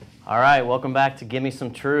All right, welcome back to Give Me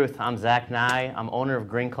Some Truth. I'm Zach Nye. I'm owner of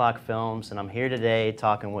Green Clock Films, and I'm here today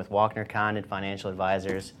talking with Walkner Condon Financial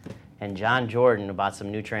Advisors and John Jordan about some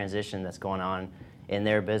new transition that's going on in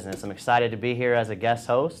their business. I'm excited to be here as a guest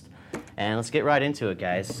host, and let's get right into it,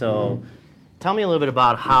 guys. So tell me a little bit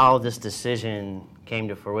about how this decision came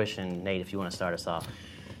to fruition. Nate, if you want to start us off.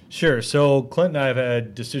 Sure. So Clint and I have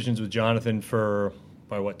had decisions with Jonathan for,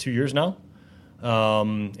 2 years now?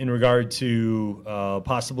 In regard to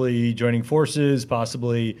possibly joining forces,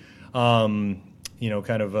 possibly, making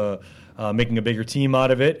a bigger team out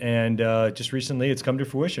of it. And just recently it's come to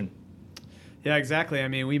fruition. Yeah, exactly. I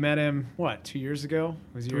mean, we met him, 2 years ago?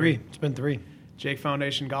 It's been 3. Jake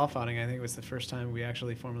Foundation Golf Outing, I think it was the first time we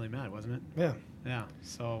actually formally met, wasn't it? Yeah. Yeah.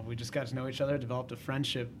 So we just got to know each other, developed a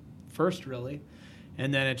friendship first, really.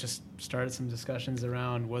 And then it just started some discussions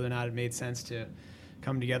around whether or not it made sense to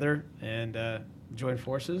come together and join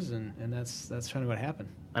forces, and that's kind of what happened.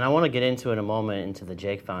 And I want to get into in a moment into the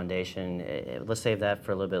Jake Foundation. Let's save that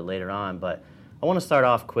for a little bit later on, but I want to start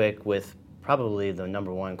off quick with probably the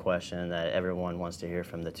number one question that everyone wants to hear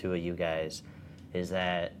from the two of you guys is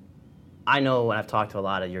that I know when I've talked to a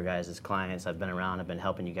lot of your guys' clients, I've been around, I've been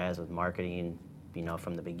helping you guys with marketing,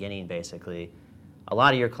 from the beginning basically. A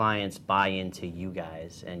lot of your clients buy into you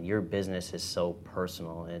guys, and your business is so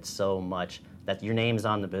personal, and it's so much that your name's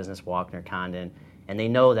on the business, Walkner Condon, and they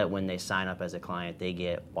know that when they sign up as a client, they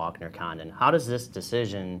get Walkner Condon. How does this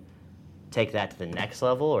decision take that to the next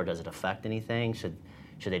level, or does it affect anything? Should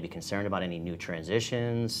they be concerned about any new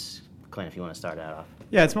transitions? Clint, if you want to start that off.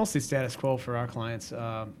 Yeah, it's mostly status quo for our clients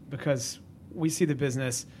because we see the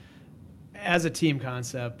business as a team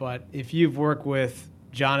concept, but if you've worked with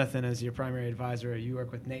Jonathan as your primary advisor, or you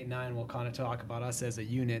work with Nate and I, and we'll kind of talk about us as a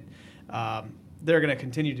unit, they're going to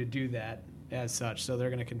continue to do that as such. So they're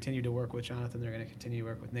going to continue to work with Jonathan. They're going to continue to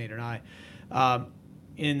work with Nate and I.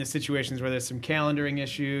 In the situations where there's some calendaring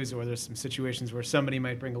issues, or there's some situations where somebody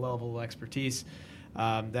might bring a level of expertise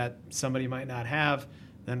that somebody might not have,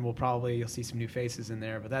 then you'll see some new faces in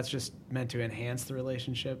there. But that's just meant to enhance the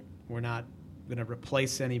relationship. We're not going to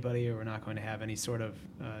replace anybody, or we're not going to have any sort of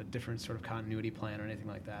different sort of continuity plan or anything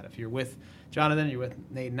like that. If you're with Jonathan, you're with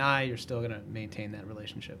Nate and I, you're still going to maintain that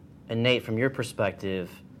relationship. And Nate, from your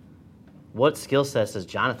perspective, what skill sets does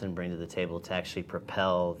Jonathan bring to the table to actually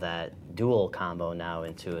propel that dual combo now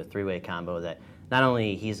into a three-way combo that not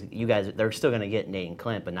only you guys, they're still going to get Nate and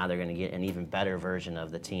Clint, but now they're going to get an even better version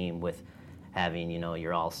of the team with having,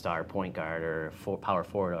 your all-star point guard or power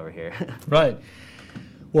forward over here. Right.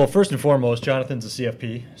 Well, first and foremost, Jonathan's a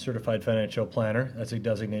CFP, Certified Financial Planner. That's a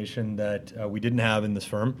designation that we didn't have in this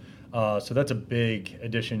firm. So that's a big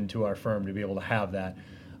addition to our firm to be able to have that.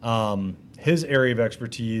 His area of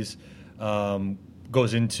expertise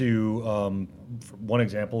goes into, one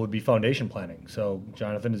example would be foundation planning. So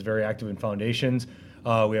Jonathan is very active in foundations.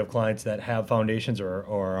 We have clients that have foundations or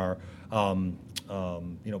are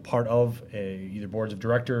part of either boards of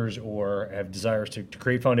directors or have desires to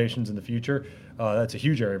create foundations in the future. That's a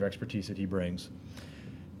huge area of expertise that he brings.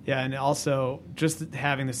 Yeah, and also just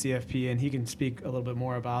having the CFP, and he can speak a little bit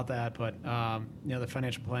more about that, but the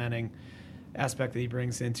financial planning aspect that he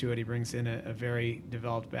brings into it, he brings in a very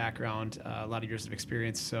developed background, a lot of years of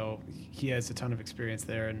experience, so he has a ton of experience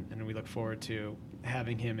there, and we look forward to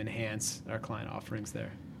having him enhance our client offerings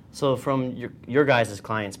there. So from your guys'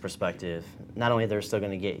 clients' perspective, not only they're still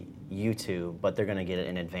going to get U2, but they're going to get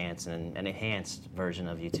an advanced and an enhanced version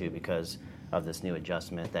of U2 because of this new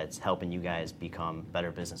adjustment that's helping you guys become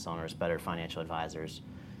better business owners, better financial advisors,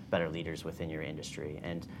 better leaders within your industry.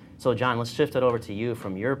 And so, John, let's shift it over to you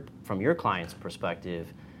from your client's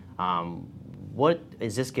perspective. What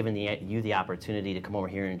is this giving you the opportunity to come over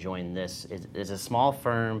here and join this? Is a small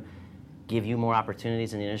firm give you more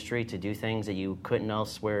opportunities in the industry to do things that you couldn't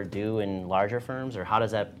elsewhere do in larger firms, or how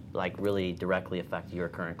does that really directly affect your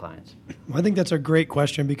current clients? Well, I think that's a great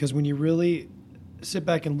question, because when you really sit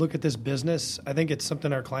back and look at this business, I think it's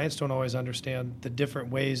something our clients don't always understand, the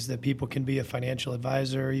different ways that people can be a financial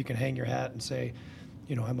advisor. You can hang your hat and say,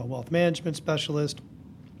 I'm a wealth management specialist.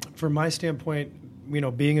 From my standpoint,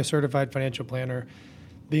 being a certified financial planner,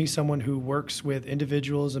 being someone who works with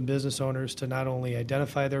individuals and business owners to not only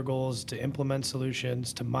identify their goals, to implement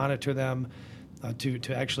solutions, to monitor them,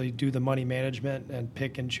 to actually do the money management and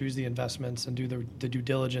pick and choose the investments and do the due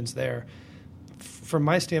diligence there. From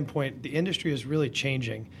my standpoint, the industry is really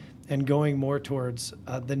changing and going more towards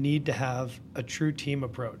the need to have a true team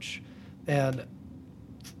approach. And,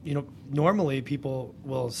 normally people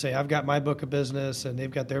will say, I've got my book of business and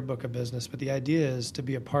they've got their book of business. But the idea is to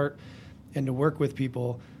be a part and to work with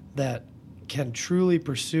people that can truly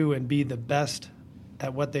pursue and be the best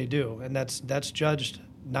at what they do. And that's judged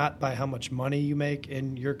not by how much money you make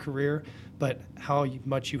in your career, but how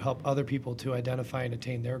much you help other people to identify and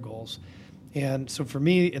attain their goals. And so for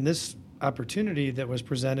me, in this opportunity that was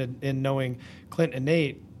presented in knowing Clint and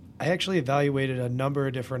Nate, I actually evaluated a number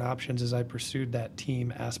of different options as I pursued that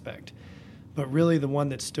team aspect. But really the one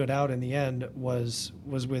that stood out in the end was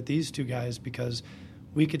with these two guys, because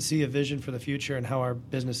we could see a vision for the future and how our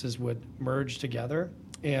businesses would merge together.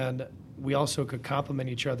 And we also could complement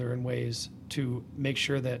each other in ways to make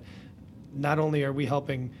sure that not only are we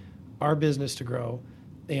helping our business to grow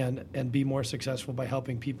and be more successful by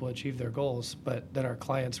helping people achieve their goals, but that our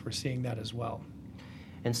clients were seeing that as well.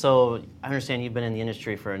 And so I understand you've been in the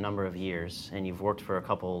industry for a number of years, and you've worked for a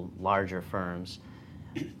couple larger firms.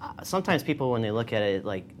 Sometimes people, when they look at it,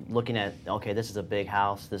 like looking at, okay, this is a big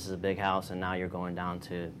house, and now you're going down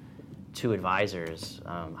to 2 advisors.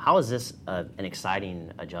 How is this an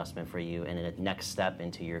exciting adjustment for you and a next step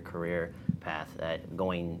into your career path,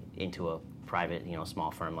 going into a private,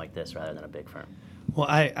 small firm like this rather than a big firm? Well,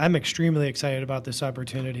 I'm extremely excited about this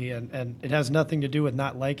opportunity, and it has nothing to do with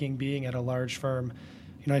not liking being at a large firm.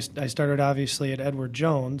 I started obviously at Edward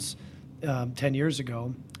Jones 10 years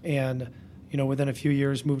ago, and within a few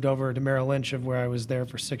years moved over to Merrill Lynch, of where I was there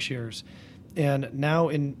for 6 years. And now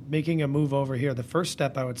in making a move over here, the first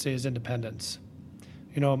step I would say is independence.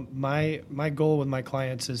 My goal with my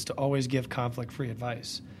clients is to always give conflict-free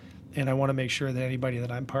advice, and I want to make sure that anybody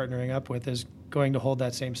that I'm partnering up with is going to hold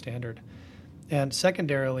that same standard. And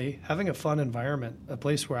secondarily, having a fun environment, a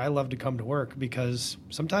place where I love to come to work, because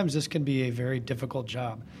sometimes this can be a very difficult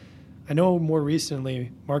job. I know more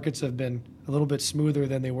recently markets have been a little bit smoother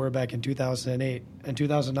than they were back in 2008 and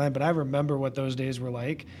 2009, but I remember what those days were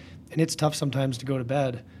like, and it's tough sometimes to go to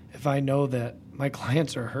bed if I know that my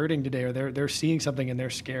clients are hurting today or they're seeing something and they're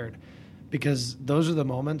scared, because those are the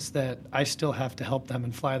moments that I still have to help them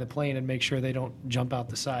and fly the plane and make sure they don't jump out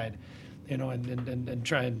the side. And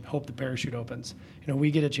try and hope the parachute opens.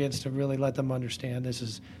 We get a chance to really let them understand this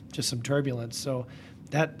is just some turbulence. So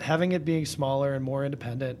that having it being smaller and more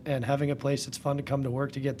independent and having a place that's fun to come to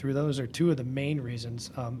work to get through those are 2 of the main reasons.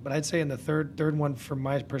 But I'd say in the third one from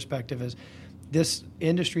my perspective is this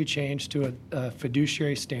industry change to a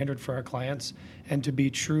fiduciary standard for our clients, and to be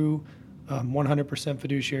true 100%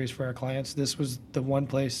 fiduciaries for our clients. This was the one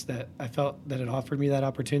place that I felt that it offered me that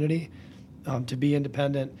opportunity to be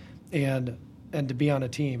independent and to be on a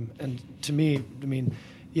team. And to me,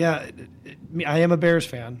 I am a Bears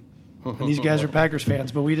fan, and these guys are Packers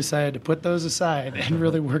fans, but we decided to put those aside and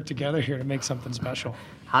really work together here to make something special.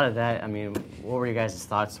 How did that, what were your guys'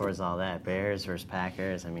 thoughts towards all that? Bears versus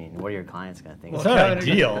Packers? What are your clients going to think? Well, it's not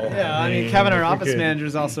ideal. Yeah, Kevin, our office manager,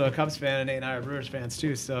 is also a Cubs fan, and Nate and I are Brewers fans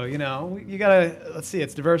too. So, you got to, let's see,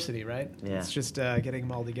 it's diversity, right? Yeah. It's just getting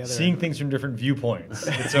them all together. Seeing things from different viewpoints.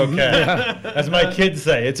 It's okay. As my kids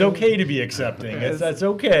say, it's okay to be accepting. That's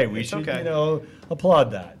okay. We should,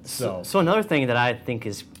 applaud that. So another thing that I think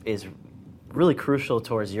is really crucial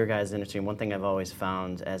towards your guys' industry, and one thing I've always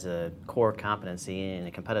found as a core competency and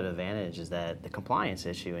a competitive advantage, is that the compliance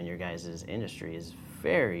issue in your guys' industry is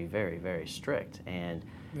very, very, very strict. And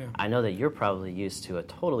I know that you're probably used to a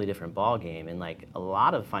totally different ball game, and a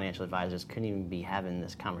lot of financial advisors couldn't even be having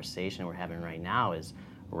this conversation we're having right now as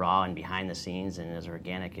raw and behind the scenes and as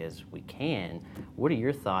organic as we can. What are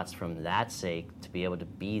your thoughts from that sake to be able to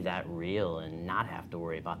be that real and not have to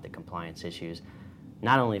worry about the compliance issues?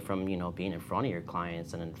 Not only from being in front of your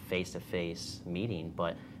clients and in face-to-face meeting,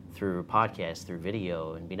 but through podcasts, through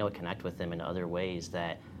video, and being able to connect with them in other ways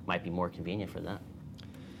that might be more convenient for them.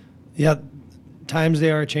 Yeah, times they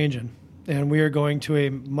are changing, and we are going to a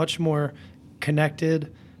much more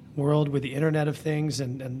connected world with the Internet of Things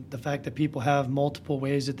and the fact that people have multiple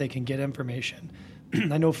ways that they can get information.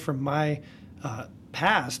 I know from my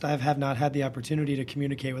past, I have not had the opportunity to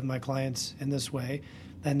communicate with my clients in this way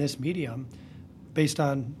and this medium, based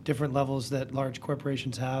on different levels that large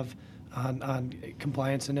corporations have on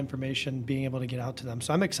compliance and information being able to get out to them.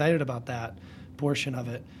 So I'm excited about that portion of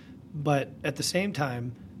it. But at the same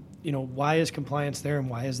time, why is compliance there and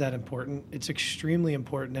why is that important? It's extremely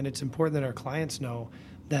important, and it's important that our clients know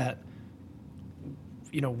that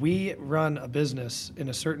we run a business in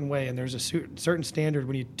a certain way, and there's a certain standard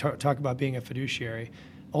when you talk about being a fiduciary.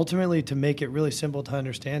 Ultimately, to make it really simple to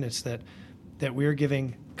understand, it's that we're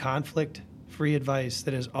giving conflict-free advice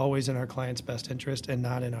that is always in our client's best interest and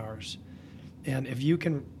not in ours. And if you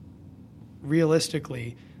can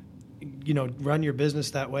realistically, run your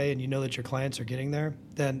business that way, and that your clients are getting there,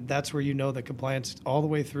 then that's where the compliance all the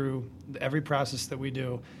way through every process that we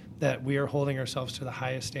do, that we are holding ourselves to the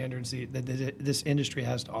highest standards that this industry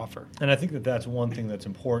has to offer. And I think that that's one thing that's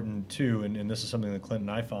important too, and this is something that Clint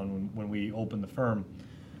and I found when we opened the firm.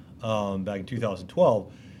 back in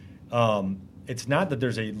 2012, it's not that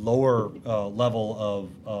there's a lower level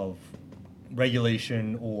of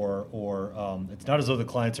regulation or it's not as though the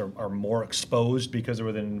clients are more exposed because they're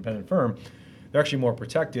with an independent firm. They're actually more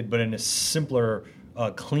protected, but in a simpler,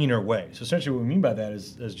 cleaner way. So essentially what we mean by that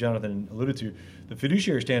is, as Jonathan alluded to, the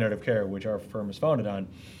fiduciary standard of care, which our firm is founded on,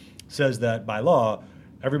 says that by law,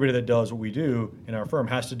 everybody that does what we do in our firm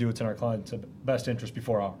has to do what's in our client's best interest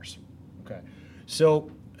before ours. Okay.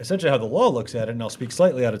 So essentially how the law looks at it, and I'll speak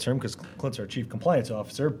slightly out of term because Clint's our chief compliance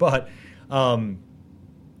officer, but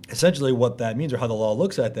essentially what that means, or how the law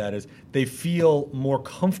looks at that, is they feel more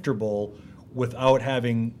comfortable without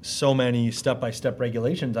having so many step-by-step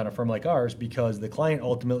regulations on a firm like ours, because the client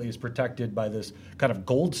ultimately is protected by this kind of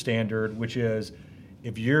gold standard, which is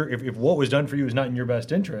if what was done for you is not in your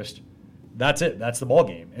best interest, that's it. That's the ball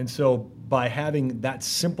game. And so by having that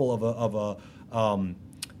simple of a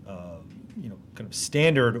kind of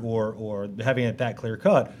standard or having it that clear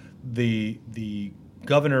cut, the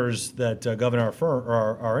governors that govern our firm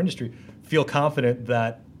or our industry feel confident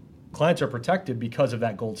that clients are protected because of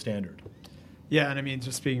that gold standard. Yeah, and I mean,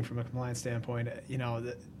 just speaking from a compliance standpoint,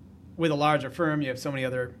 with a larger firm, you have so many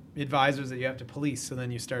other advisors that you have to police, so then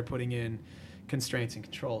you start putting in constraints and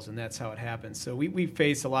controls, and that's how it happens. So we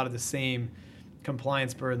face a lot of the same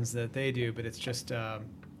compliance burdens that they do, but it's just,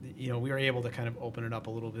 we were able to kind of open it up a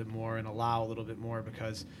little bit more and allow a little bit more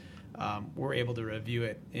because we're able to review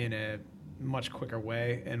it in a much quicker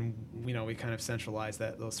way, and we kind of centralize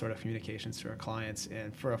those sort of communications to our clients.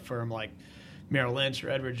 And for a firm like Merrill Lynch or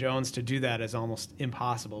Edward Jones to do that is almost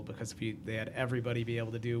impossible, because if they had everybody be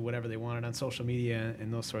able to do whatever they wanted on social media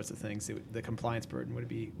and those sorts of things, the compliance burden would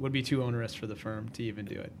be too onerous for the firm to even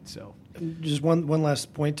do it. So, just one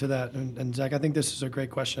last point to that, and Zach, I think this is a great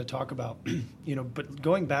question to talk about. But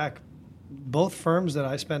going back, both firms that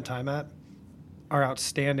I spent time at are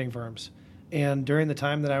outstanding firms, and during the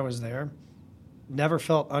time that I was there, never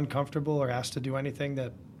felt uncomfortable or asked to do anything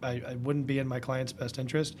that I wouldn't be in my client's best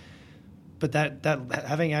interest. But that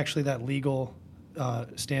having actually that legal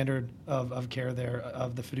standard of care there,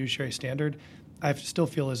 of the fiduciary standard, I still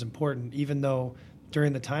feel is important, even though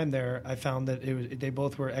during the time there I found that they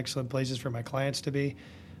both were excellent places for my clients to be.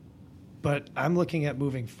 But I'm looking at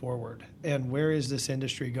moving forward, and where is this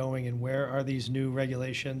industry going, and where are these new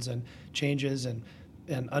regulations and changes and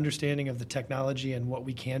understanding of the technology and what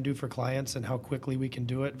we can do for clients and how quickly we can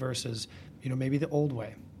do it versus maybe the old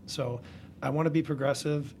way. So I want to be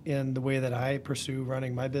progressive in the way that I pursue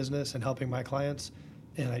running my business and helping my clients.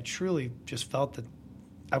 And I truly just felt that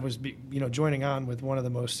I was, joining on with one of the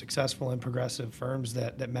most successful and progressive firms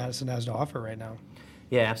that Madison has to offer right now.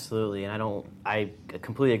 Yeah, absolutely. And I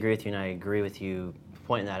completely agree with you, and I agree with you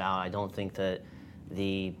pointing that out. I don't think that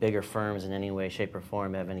the bigger firms in any way, shape, or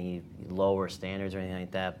form have any lower standards or anything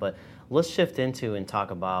like that. But let's shift into and talk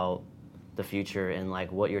about the future and like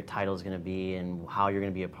what your title is going to be and how you're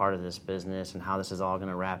going to be a part of this business and how this is all going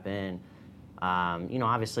to wrap in.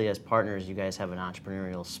 Obviously as partners, you guys have an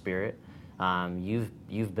entrepreneurial spirit.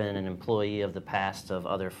 You've been an employee of the past of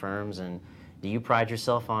other firms, and do you pride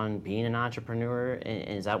yourself on being an entrepreneur? And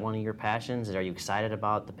is that one of your passions? Are you excited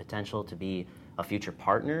about the potential to be a future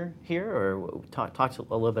partner here, or talk a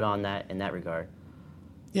little bit on that in that regard?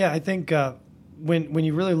 Yeah, I think when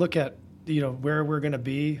you really look at where we're going to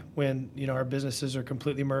be when our businesses are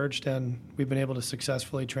completely merged and we've been able to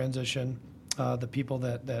successfully transition the people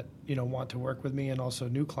that want to work with me, and also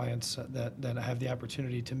new clients that I have the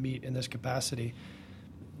opportunity to meet in this capacity.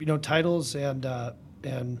 Titles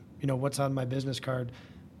and what's on my business card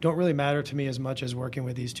don't really matter to me as much as working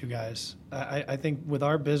with these two guys. I think with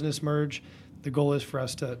our business merge, the goal is for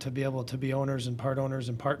us to be able to be owners and part owners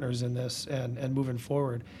and partners in this, and moving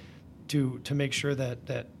forward to make sure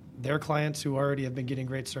that their clients who already have been getting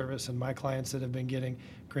great service and my clients that have been getting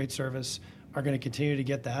great service are going to continue to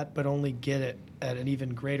get that, but only get it at an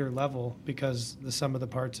even greater level because the sum of the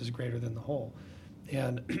parts is greater than the whole.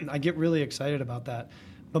 And I get really excited about that.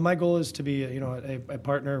 But my goal is to be a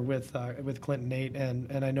partner with Clint and Nate,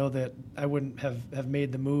 and I know that I wouldn't have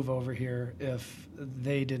made the move over here if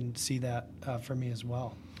they didn't see that for me as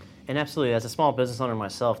well. And absolutely, as a small business owner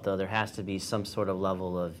myself, though, there has to be some sort of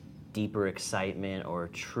level of deeper excitement or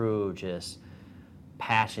true just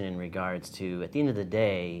passion in regards to, at the end of the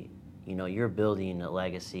day, you're building a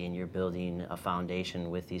legacy and you're building a foundation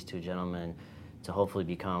with these two gentlemen to hopefully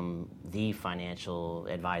become the financial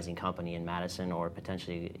advising company in Madison, or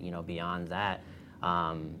potentially, beyond that.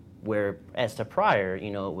 Where as to prior,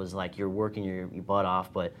 it was like you're working your butt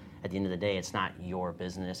off, but at the end of the day, it's not your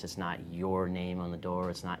business, it's not your name on the door,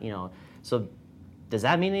 it's not, So does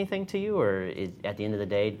that mean anything to you, or at the end of the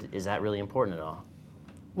day, is that really important at all?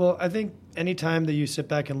 Well, I think anytime that you sit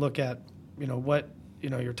back and look at, what,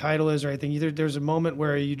 your title is or anything, there's a moment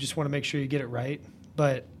where you just want to make sure you get it right.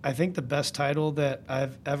 But I think the best title that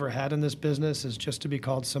I've ever had in this business is just to be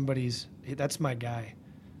called that's my guy.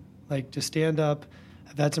 Like, to stand up.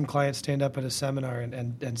 I've had some clients stand up at a seminar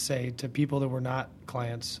and say to people that were not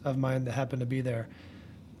clients of mine that happened to be there,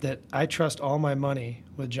 that I trust all my money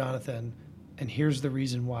with Jonathan, and here's the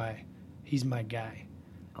reason why. He's my guy.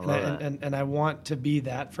 And I want to be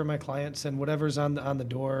that for my clients, and whatever's on the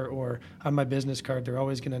door or on my business card, they're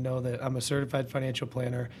always going to know that I'm a certified financial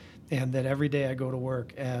planner, and that every day I go to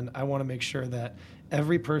work, and I want to make sure that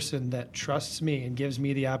every person that trusts me and gives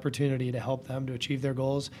me the opportunity to help them to achieve their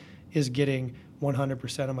goals is getting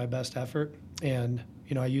 100% of my best effort. And,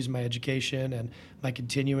 I use my education and my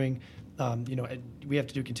continuing, we have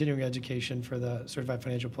to do continuing education for the certified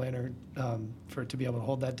financial planner to be able to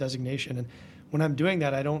hold that designation. And when I'm doing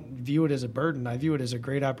that, I don't view it as a burden. I view it as a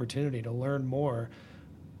great opportunity to learn more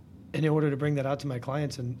in order to bring that out to my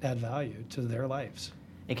clients and add value to their lives.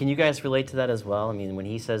 And can you guys relate to that as well? I mean, when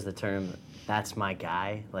he says the term, that's my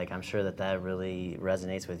guy, like, I'm sure that really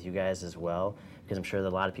resonates with you guys as well, because I'm sure that a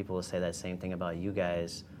lot of people will say that same thing about you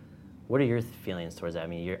guys. What are your feelings towards that? I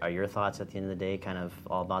mean, are your thoughts at the end of the day kind of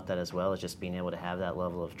all about that as well, as just being able to have that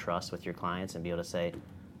level of trust with your clients and be able to say,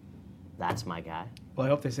 that's my guy? Well, I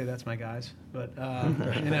hope they say that's my guys, but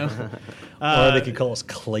or they could call us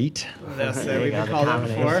Clayt. We've been called that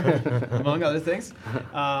before, among other things.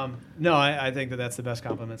 No, I think that's the best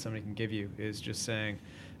compliment somebody can give you, is just saying,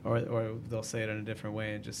 or they'll say it in a different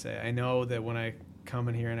way and just say, I know that when I come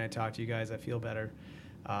in here and I talk to you guys, I feel better.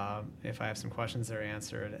 If I have some questions, they're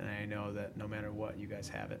answered, and I know that no matter what, you guys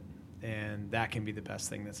have it. And that can be the best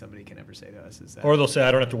thing that somebody can ever say to us. Is that, or they'll say, I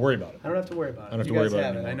don't have to worry about it. I don't have to worry about it. I don't have to you worry guys about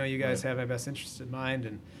have it it. anymore. I know you guys have my best interest in mind.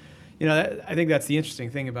 And, I think that's the interesting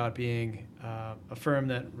thing about being a firm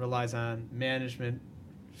that relies on management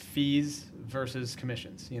fees versus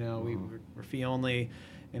commissions. We're fee only,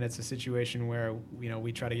 and it's a situation where,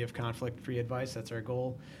 we try to give conflict-free advice. That's our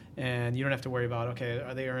goal. And you don't have to worry about, okay,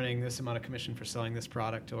 are they earning this amount of commission for selling this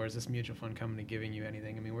product, or is this mutual fund company giving you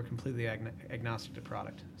anything? I mean, we're completely agnostic to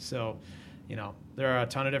product. So, there are a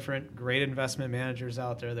ton of different great investment managers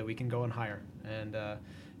out there that we can go and hire and,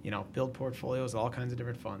 build portfolios, all kinds of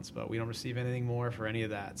different funds, but we don't receive anything more for any of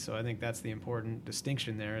that. So I think that's the important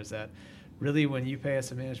distinction there, is that really when you pay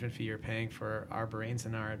us a management fee, you're paying for our brains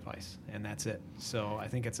and our advice, and that's it. So I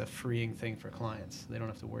think it's a freeing thing for clients. They don't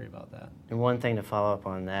have to worry about that. And one thing to follow up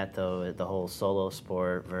on that, though, the whole solo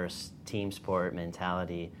sport versus team sport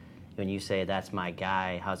mentality, when you say that's my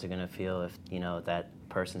guy, how's it going to feel if, that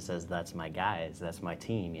person says that's my guys, that's my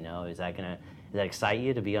team, Is that excite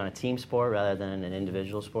you to be on a team sport rather than an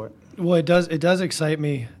individual sport? Well, it does excite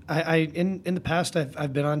me. In the past,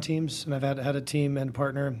 I've been on teams, and I've had a team and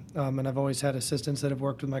partner, and I've always had assistants that have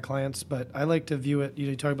worked with my clients. But I like to view it.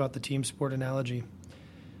 You talk about the team sport analogy.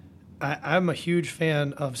 I'm a huge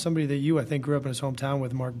fan of somebody that I think grew up in his hometown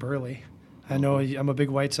with, Mark Burley. I know I'm a big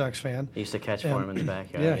White Sox fan. He used to catch for him in the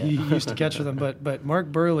backyard. Yeah, he used to catch for them. But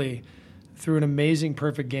Mark Burley threw an amazing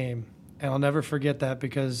perfect game. And I'll never forget that,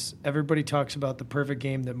 because everybody talks about the perfect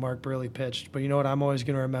game that Mark Burley pitched. But you know what I'm always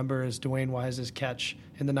going to remember is Dwayne Wise's catch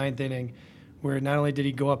in the 9th inning, where not only did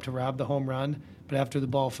he go up to rob the home run, but after the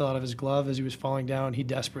ball fell out of his glove as he was falling down, he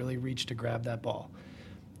desperately reached to grab that ball.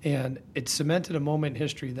 And it cemented a moment in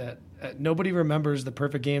history that nobody remembers the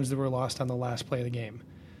perfect games that were lost on the last play of the game.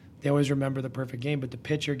 They always remember the perfect game, but the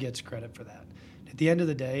pitcher gets credit for that. At the end of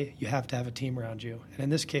the day, you have to have a team around you. And in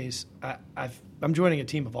this case, I'm joining a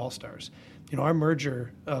team of all-stars. Our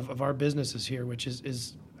merger of our businesses here, which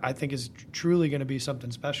is I think is truly going to be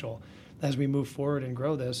something special as we move forward and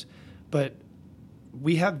grow this. But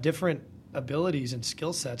we have different abilities and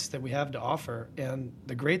skill sets that we have to offer. And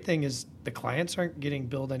the great thing is the clients aren't getting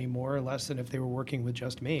billed any more or less than if they were working with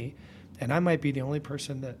just me. And I might be the only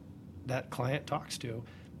person that client talks to.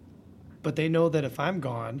 But they know that if I'm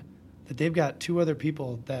gone, that they've got 2 other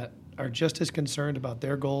people that are just as concerned about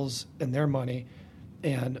their goals and their money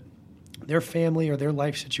and their family or their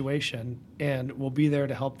life situation, and will be there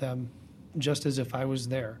to help them just as if I was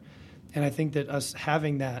there. And I think that us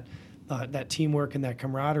having that teamwork and that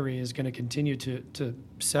camaraderie is going to continue to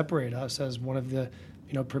separate us as one of the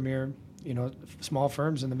premier small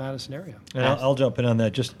firms in the Madison area. And I'll jump in on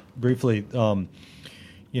that just briefly.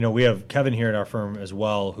 We have Kevin here at our firm as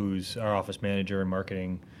well, who's our office manager and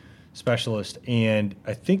marketing specialist, and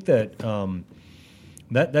I think that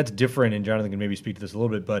that's different, and Jonathan can maybe speak to this a little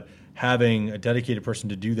bit, but having a dedicated person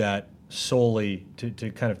to do that solely, to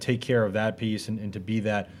kind of take care of that piece and to be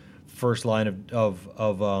that first line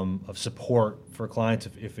of support for clients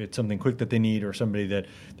if it's something quick that they need or somebody that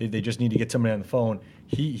they just need to get somebody on the phone.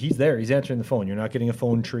 He's there. He's answering the phone. You're not getting a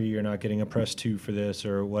phone tree. You're not getting a press 2 for this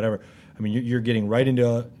or whatever. I mean, you're getting right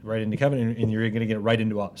into Kevin, and you're going to get right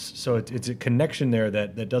into us. So it's a connection there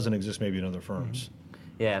that doesn't exist maybe in other firms.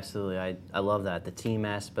 Yeah, absolutely. I love that, the team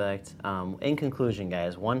aspect. In conclusion,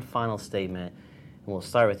 guys, one final statement, and we'll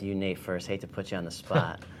start with you, Nate, first. Hate to put you on the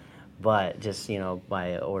spot, but just,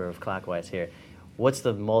 by order of clockwise here. What's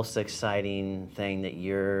the most exciting thing that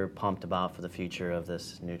you're pumped about for the future of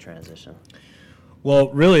this new transition?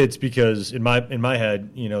 Well, really, it's because in my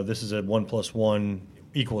head, this is a 1 + 1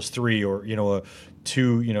 = 3, or a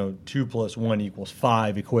 2 + 1 =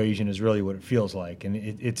 5 equation is really what it feels like, and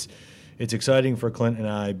it's exciting for Clint and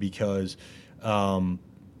I because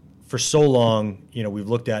for so long, we've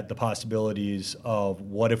looked at the possibilities of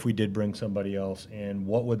what if we did bring somebody else, and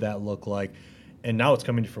what would that look like. And now it's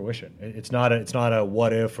coming to fruition. It's not a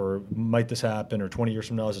what if or might this happen, or 20 years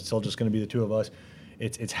from now is it still just going to be the two of us.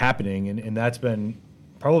 It's happening, and that's been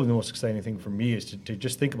probably the most exciting thing for me, is to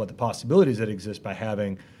just think about the possibilities that exist by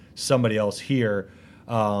having somebody else here,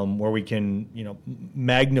 where we can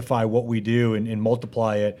magnify what we do and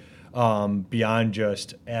multiply it beyond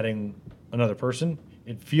just adding another person.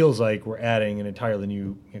 It feels like we're adding an entirely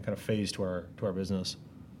new kind of phase to our business.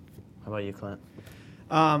 How about you, Clint?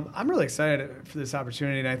 I'm really excited for this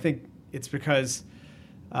opportunity, and I think it's because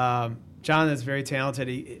John is very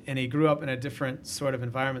talented, and he grew up in a different sort of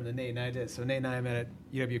environment than Nate and I did. So Nate and I met at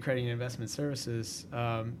UW Credit and Investment Services,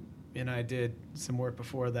 and I did some work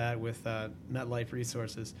before that with MetLife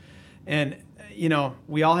Resources. And,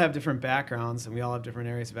 we all have different backgrounds, and we all have different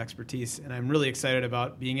areas of expertise, and I'm really excited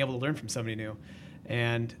about being able to learn from somebody new.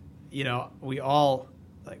 And, we all,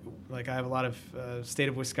 like I have a lot of state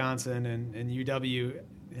of Wisconsin and UW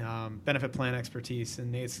benefit plan expertise,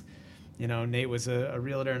 and Nate was a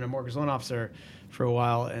realtor and a mortgage loan officer for a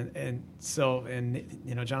while, and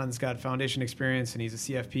Jonathan's got foundation experience, and he's a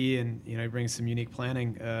CFP, and he brings some unique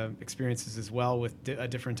planning experiences as well with a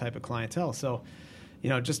different type of clientele. So,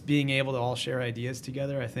 just being able to all share ideas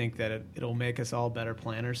together, I think that it'll make us all better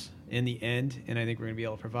planners in the end, and I think we're going to be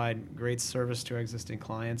able to provide great service to our existing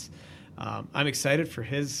clients. I'm excited for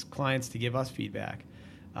his clients to give us feedback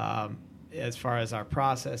as far as our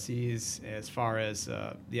processes, as far as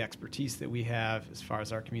the expertise that we have, as far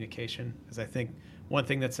as our communication. Because I think one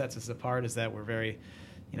thing that sets us apart is that we're very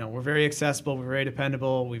accessible, we're very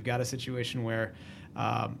dependable. We've got a situation where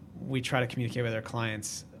we try to communicate with our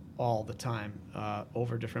clients all the time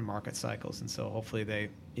over different market cycles, and so hopefully they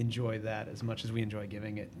enjoy that as much as we enjoy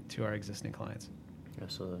giving it to our existing clients.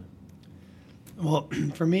 Absolutely. Well,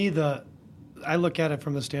 for me, I look at it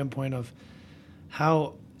from the standpoint of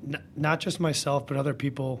how not just myself, but other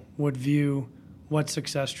people would view what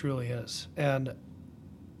success truly is. And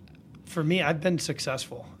for me, I've been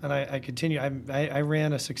successful, and I continue. I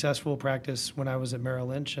ran a successful practice when I was at Merrill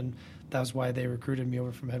Lynch, and that was why they recruited me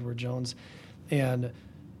over from Edward Jones, and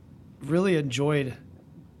really enjoyed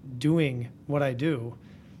doing what I do.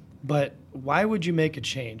 But why would you make a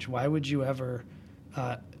change? Why would you ever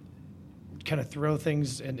kind of throw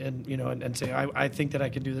things and say, I think that I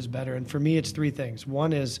could do this better? And for me, it's three things.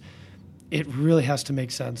 One is it really has to make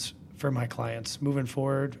sense for my clients moving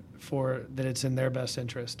forward, for that it's in their best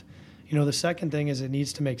interest. The second thing is it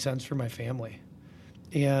needs to make sense for my family.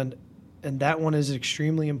 And that one is an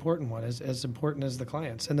extremely important one, as important as the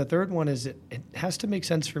clients. And the third one is it has to make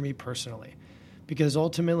sense for me personally, because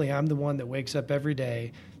ultimately I'm the one that wakes up every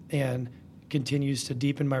day and continues to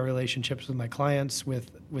deepen my relationships with my clients,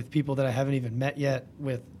 with people that I haven't even met yet,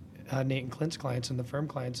 with Nate and Clint's clients and the firm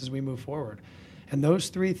clients as we move forward. And those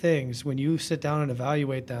three things, when you sit down and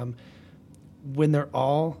evaluate them, when they're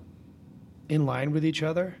all in line with each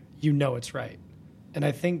other, it's right. And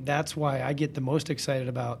I think that's why I get the most excited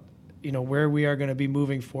about where we are going to be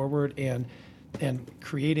moving forward and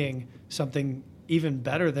creating something even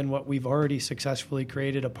better than what we've already successfully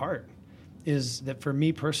created apart. Is that for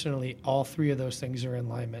me personally, all three of those things are in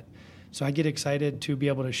alignment. So I get excited to be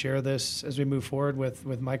able to share this as we move forward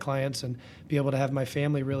with my clients, and be able to have my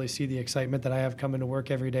family really see the excitement that I have coming to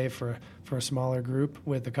work every day for a smaller group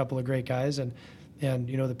with a couple of great guys. And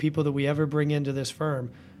the people that we ever bring into this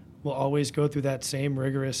firm will always go through that same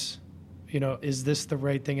rigorous, is this the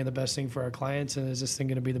right thing and the best thing for our clients, and is this thing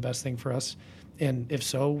going to be the best thing for us? And if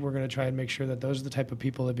so, we're going to try and make sure that those are the type of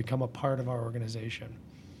people that become a part of our organization.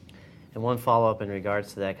 And one follow-up in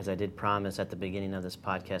regards to that, because I did promise at the beginning of this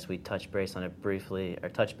podcast we'd touch base on it briefly,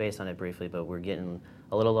 but we're getting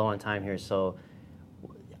a little low on time here. So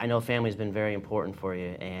I know family's been very important for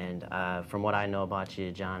you, and from what I know about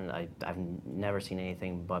you, John, I've never seen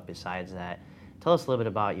anything but besides that. Tell us a little bit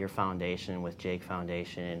about your foundation with Jake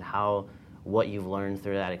Foundation and what you've learned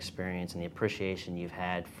through that experience and the appreciation you've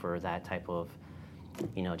had for that type of,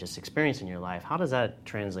 just experience in your life. How does that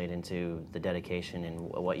translate into the dedication and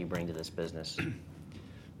what you bring to this business?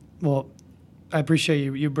 Well, I appreciate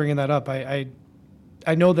you bringing that up. I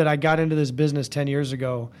know that I got into this business 10 years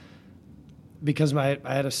ago because I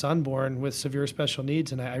had a son born with severe special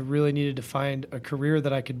needs, and I really needed to find a career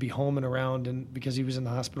that I could be home and around, and because he was in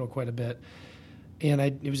the hospital quite a bit. And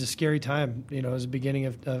it was a scary time. It was the beginning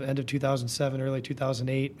of end of 2007, early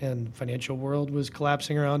 2008, and financial world was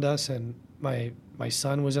collapsing around us, and my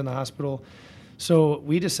son was in the hospital. So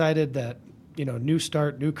we decided that, new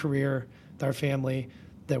start, new career with our family,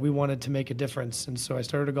 that we wanted to make a difference. And so I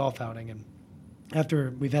started a golf outing. And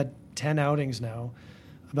after we've had 10 outings now,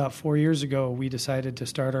 about 4 years ago, we decided to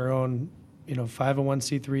start our own,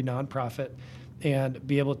 501c3 nonprofit and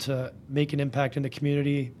be able to make an impact in the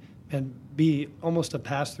community and be almost a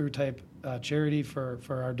pass-through type charity for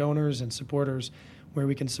our donors and supporters, where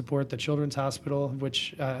we can support the Children's Hospital,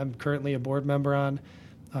 which I'm currently a board member on,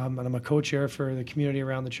 and I'm a co-chair for the Community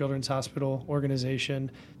Around the Children's Hospital organization.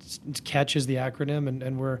 It's CATCH is the acronym,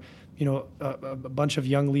 and we're a bunch of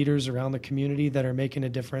young leaders around the community that are making a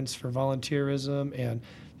difference for volunteerism and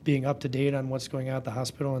being up to date on what's going on at the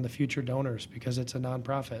hospital and the future donors, because it's a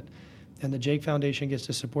nonprofit. And the Jake Foundation gets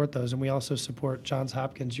to support those. And we also support Johns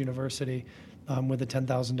Hopkins University with a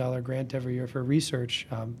 $10,000 grant every year for research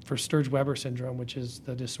for Sturge-Weber syndrome, which is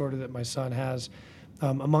the disorder that my son has,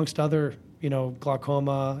 amongst other,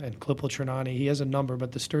 glaucoma and Klippel-Trenaunay. He has a number,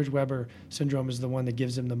 but the Sturge-Weber syndrome is the one that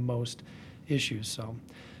gives him the most issues.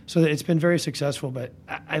 So it's been very successful, but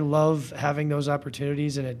I love having those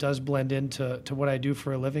opportunities, and it does blend into what I do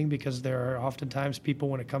for a living, because there are oftentimes people,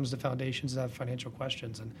 when it comes to foundations, that have financial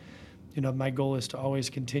questions. And my goal is to always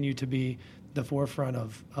continue to be the forefront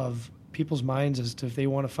of people's minds as to if they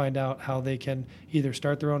want to find out how they can either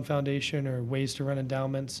start their own foundation or ways to run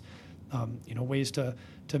endowments, ways to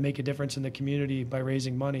make a difference in the community by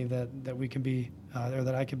raising money, that we can be, or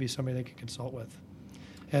that I can be somebody they can consult with.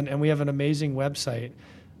 And we have an amazing website.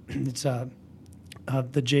 It's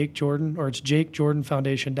the Jake Jordan, or it's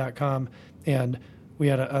JakeJordanFoundation.com, and we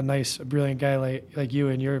had a nice, brilliant guy like you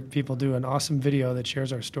and your people do an awesome video that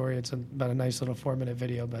shares our story. It's about a nice little 4-minute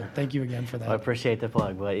video, but thank you again for that. Well, I appreciate the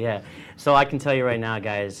plug, but yeah. So I can tell you right now,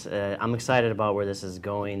 guys, I'm excited about where this is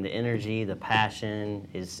going. The energy, the passion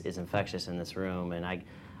is infectious in this room, and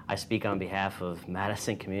I speak on behalf of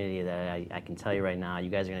Madison community that I can tell you right now, you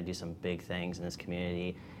guys are going to do some big things in this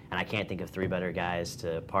community, and I can't think of 3 better guys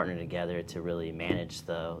to partner together to really manage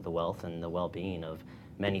the wealth and the well-being of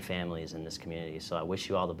many families in this community. So I wish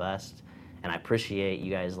you all the best, and I appreciate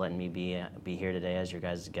you guys letting me be here today as your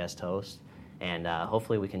guys' guest host. And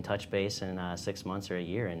hopefully we can touch base in 6 months or a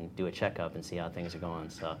year and do a checkup and see how things are going.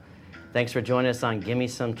 So thanks for joining us on Gimme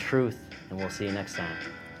Some Truth, and we'll see you next time.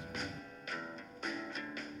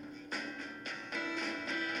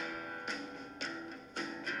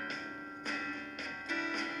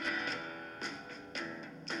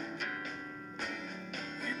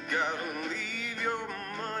 Gotta leave your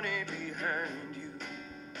money behind you.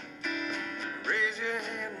 Raise your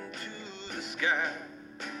hand to the sky.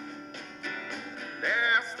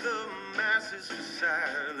 Ask the masses for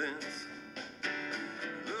silence.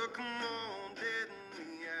 Look 'em all dead in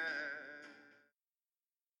the eye.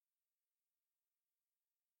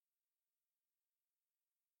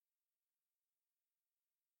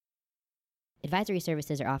 Advisory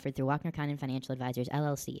services are offered through Wachner Condon Financial Advisors,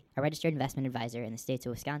 LLC, a registered investment advisor in the states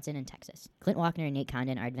of Wisconsin and Texas. Clint Wachner and Nate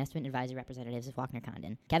Condon are investment advisor representatives of Wachner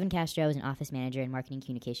Condon. Kevin Castro is an office manager and marketing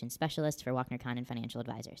communications specialist for Wachner Condon Financial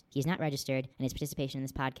Advisors. He is not registered, and his participation in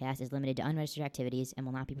this podcast is limited to unregistered activities and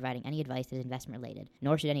will not be providing any advice that is investment related,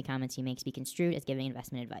 nor should any comments he makes be construed as giving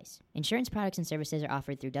investment advice. Insurance products and services are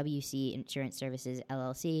offered through WC Insurance Services,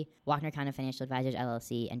 LLC, Wachner Condon Financial Advisors,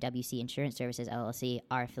 LLC, and WC Insurance Services, LLC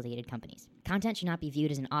are affiliated companies. Content should not be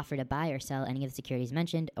viewed as an offer to buy or sell any of the securities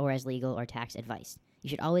mentioned or as legal or tax advice. You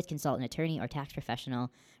should always consult an attorney or tax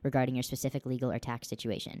professional regarding your specific legal or tax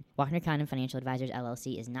situation. Wachner Condon Financial Advisors,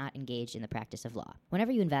 LLC is not engaged in the practice of law.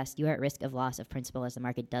 Whenever you invest, you are at risk of loss of principal as the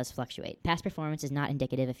market does fluctuate. Past performance is not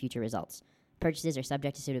indicative of future results. Purchases are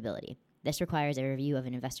subject to suitability. This requires a review of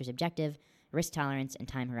an investor's objective, risk tolerance, and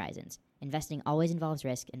time horizons. Investing always involves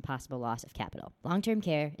risk and possible loss of capital. Long-term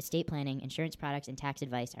care, estate planning, insurance products, and tax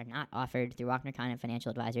advice are not offered through Wachner Condon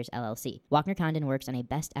Financial Advisors, LLC. Wachner Condon works on a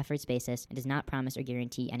best efforts basis and does not promise or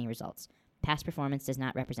guarantee any results. Past performance does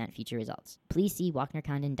not represent future results. Please see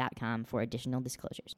WachnerCondon.com for additional disclosures.